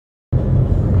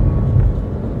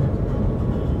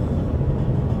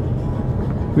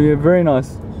But yeah, very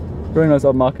nice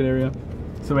upmarket area.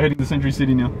 So we're heading to Century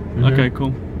City now. Okay,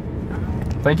 cool.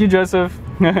 Thank you, Joseph.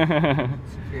 Okay.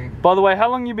 By the way,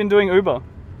 how long you been doing Uber?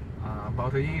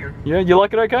 About a year. Yeah, you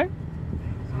like it okay?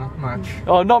 Not much.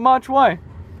 Oh, not much, why?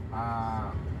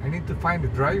 I need to find a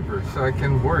driver so I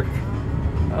can work.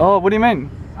 Oh, what do you mean?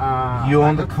 You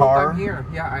own the car? Here.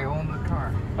 Yeah, I own the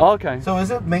car. Oh, okay. So is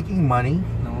it making money?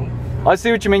 No. I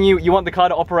see what you mean. You want the car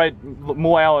to operate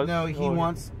more hours. No, he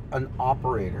wants an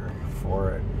operator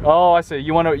for it. Oh, I see.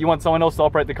 You want someone else to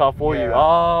operate the car for you.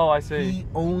 Oh, I see. He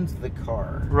owns the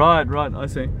car. Right, I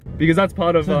see. Because that's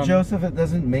part of. So Joseph, it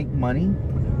doesn't make money?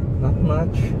 Not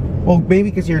much. Well,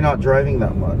 maybe because you're not driving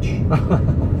that much.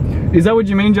 Is that what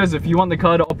you mean, Joseph? You want the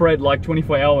car to operate like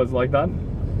 24 hours like that?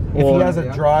 If he has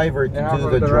a driver to do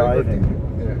the driving.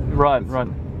 Right.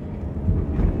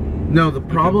 No, the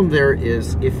problem there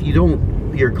is if you don't,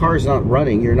 your car's not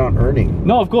running, you're not earning.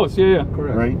 No, of course, yeah.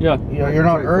 Correct. Right? Yeah. You're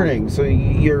not earning, so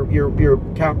your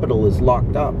capital is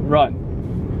locked up. Right.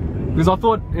 Because I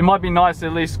thought it might be nice,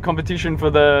 at least competition for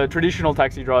the traditional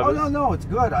taxi drivers. Oh no, it's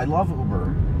good. I love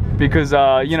Uber. Because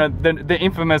you know they're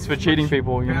infamous for cheating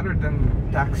people. You know? Better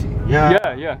than taxi.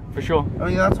 Yeah, for sure. I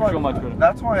mean, that's why. Sure, much better.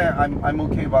 That's why I'm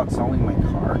okay about selling my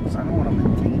car, because I don't want to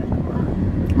maintain a car.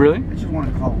 Really? I just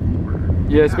want to call Uber.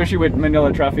 Yeah, especially with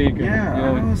Manila traffic. And,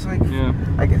 I was like, yeah.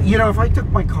 you know, if I took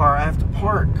my car, I have to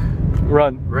park.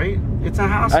 Right. Right? It's a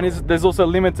hassle. And there's also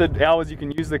limited hours you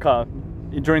can use the car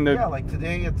during the. Yeah, like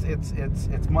today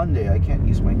it's Monday. I can't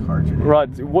use my car today. Right.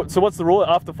 So what's the rule?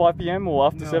 After 5 p.m. or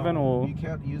after 7 or? You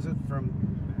can't use it from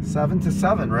 7 to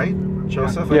 7, right,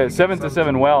 Joseph? Yeah, 7 to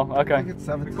 7. Wow. Okay. I think it's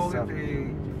 7 We to call 7. it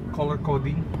a color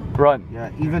coding. Right.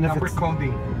 Yeah, even if Number it's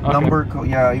coding. Okay.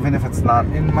 yeah, even if it's not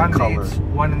In Monday color. it's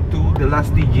 1 and 2. The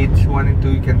last digits 1 and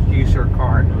 2 you can use your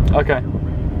card. Okay.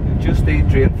 Tuesday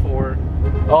 3 and 4.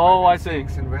 Oh, I see.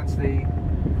 6 and Wednesday.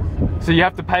 So you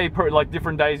have to pay per like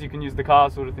different days you can use the car,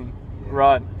 sort of thing. Yeah.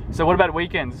 Right. So what about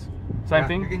weekends? Same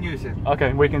thing? You can use it.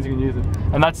 Okay, weekends you can use it.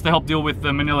 And that's to help deal with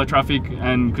the Manila traffic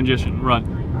and congestion, right?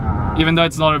 Even though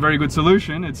it's not a very good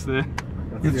solution, it's the...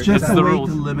 It's just the a way rules.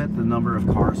 to limit the number of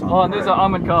cars on Oh, and there's an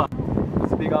armored car.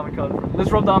 There's a big armored car. Let's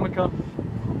rob the armored car.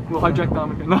 We'll hijack the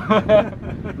armored car.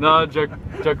 No,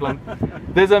 joke line.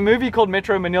 There's a movie called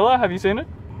Metro Manila. Have you seen it?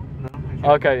 No.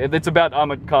 Okay, it's about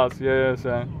armored cars. Yeah,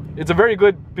 so it's a very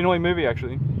good Pinoy movie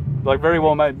actually, like very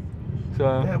well made.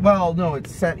 So. Yeah, well, no,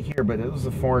 it's set here, but it was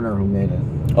a foreigner who made it.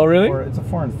 Oh really? It's a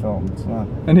foreign film. It's not.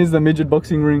 And here's the midget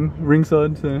boxing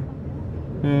ringside. So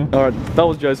yeah. All right, that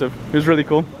was Joseph. It was really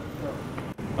cool.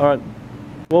 All right.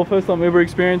 Well, first time Uber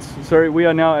experience. Sorry, we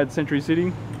are now at Century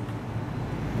City.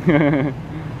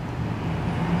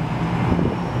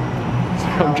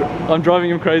 I'm driving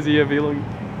him crazy, yeah, vlog.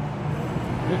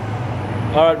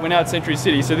 Alright, we're now at Century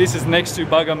City. So this is next to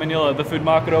Baga Manila, the food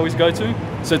market I always go to.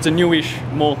 So it's a newish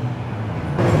mall.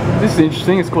 This is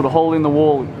interesting, it's called a hole in the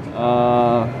wall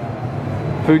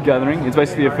food gathering. It's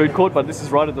basically a food court, but this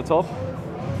is right at the top.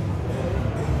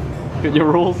 Get your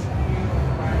rules.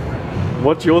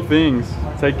 Watch your things.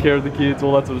 Take care of the kids,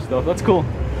 all that sort of stuff. That's cool.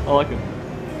 I like it.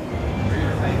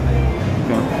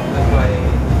 Okay.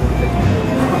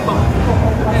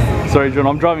 Sorry, John,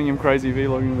 I'm driving him crazy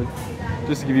vlogging, but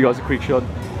just to give you guys a quick shot.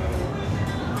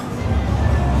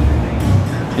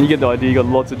 And you get the idea, you got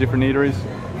lots of different eateries.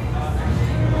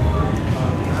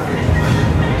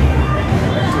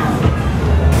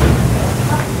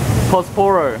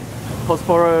 Posporo.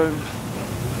 Posporo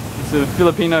is a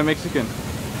Filipino Mexican.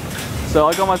 So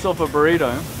I got myself a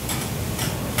burrito,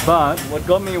 but what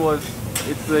got me was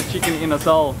it's the chicken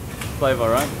inasal flavor,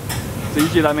 right? So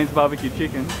usually that means barbecue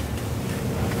chicken.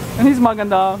 And he's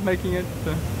maganda making it.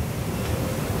 So.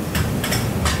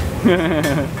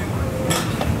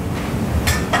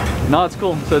 No, it's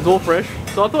cool. So it's all fresh.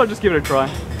 So I thought I'd just give it a try.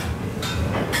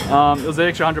 It was an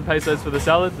extra 100 pesos for the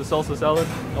salad, the salsa salad.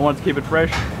 I wanted to keep it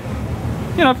fresh.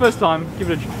 You know, first time, give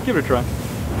it a try.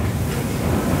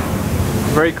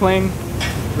 Very clean,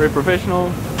 very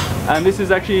professional. And this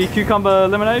is actually cucumber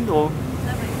lemonade, or?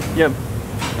 Lemonade. Yep.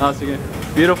 Nice again.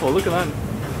 Beautiful, look at that.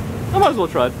 I might as well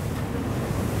try it.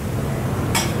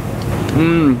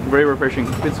 Very refreshing.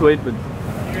 A bit sweet, but...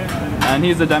 And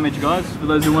here's the damage, guys, for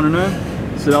those who want to know.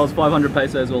 So that was 500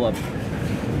 pesos all up.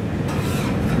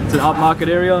 It's an upmarket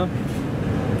area.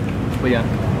 But yeah.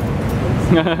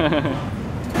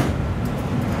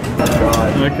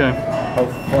 Okay. How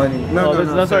funny. No,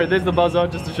 no, sorry, there's the buzzer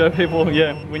just to show people,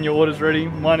 yeah, when your order's ready.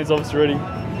 Mine is obviously ready.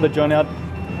 Let John out.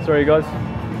 Sorry, guys.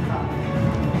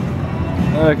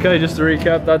 Okay, just to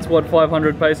recap, that's what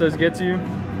 500 pesos gets you.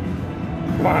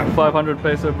 500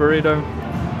 peso burrito.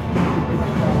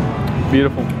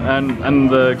 Beautiful. And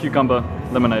the cucumber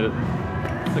lemonade it.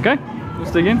 Okay,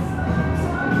 let's dig in.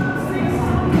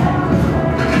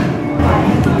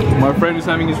 My friend was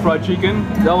having his fried chicken.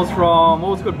 That was from,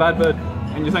 what was it called, Bad Bird.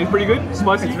 And you're saying it's pretty good?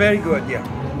 Spicy? It's very good, yeah.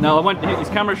 No, I went, he's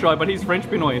camera shy, but he's French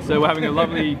Pinoy, so we're having a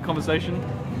lovely conversation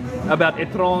about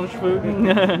étrange food.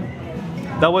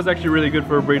 That was actually really good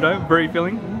for a burrito, very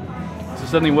filling. So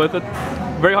certainly worth it.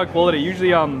 Very high quality. Usually,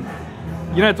 you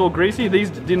know, it's all greasy. These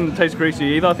didn't taste greasy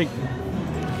either, I think,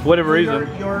 for whatever reason.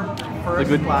 Your first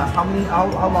class, how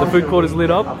long the food court is lit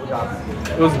up.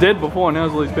 It was dead before, now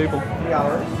there's all these people. 3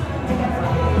 hours.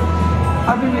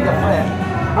 How do you get flying?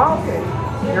 Oh, okay.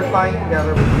 You're flying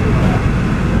together with you.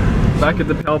 Back at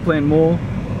the power plant mall.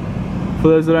 For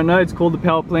those that don't know, it's called the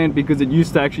power plant because it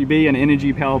used to actually be an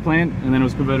energy power plant and then it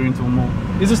was converted into a mall.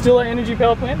 Is it still an energy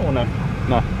power plant or no?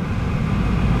 No.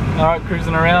 Alright,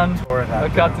 cruising around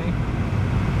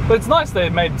Makati. But it's nice they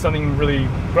made something really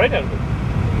great out of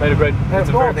it. Made a great...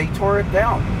 They tore it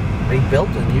down. They built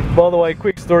it. By the way,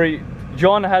 quick story.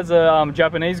 John has a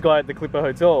Japanese guy at the Clipper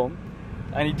Hotel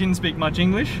and he didn't speak much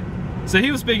English. So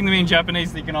he was speaking to me in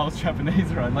Japanese thinking I was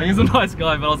Japanese, right? Like, he's a nice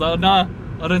guy, but I was like, oh, nah,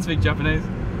 I don't speak Japanese.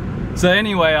 So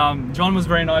anyway, John was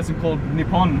very nice and called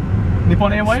Nippon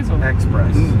Airways? Or?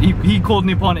 Express. He called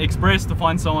Nippon Express to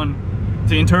find someone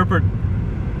to interpret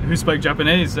who spoke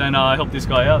Japanese and help this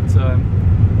guy out. So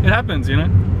it happens, you know.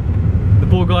 The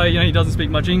poor guy, you know, he doesn't speak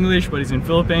much English, but he's in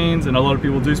Philippines and a lot of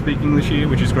people do speak English here,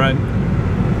 which is great.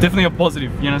 Definitely a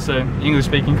positive, you know, so English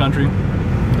speaking country.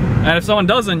 And if someone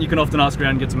doesn't, you can often ask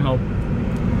around and get some help.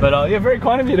 But yeah, very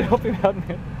kind of you to help him out,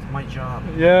 man. It's my job.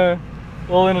 Yeah,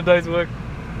 all in a day's work.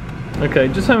 Okay,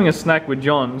 just having a snack with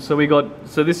John. So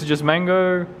this is just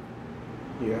mango,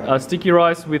 sticky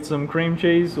rice with some cream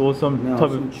cheese or some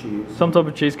type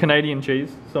of cheese, Canadian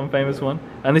cheese, some famous one.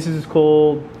 And this is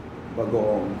called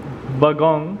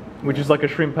bagong, which is like a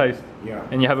shrimp paste. Yeah.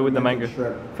 And you have it with the mango.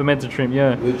 Fermented shrimp,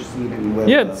 yeah.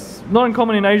 Yeah, it's not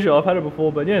uncommon in Asia. I've had it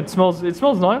before, but yeah, it smells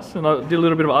nice. And I did a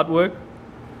little bit of artwork,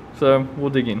 so we'll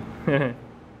dig in.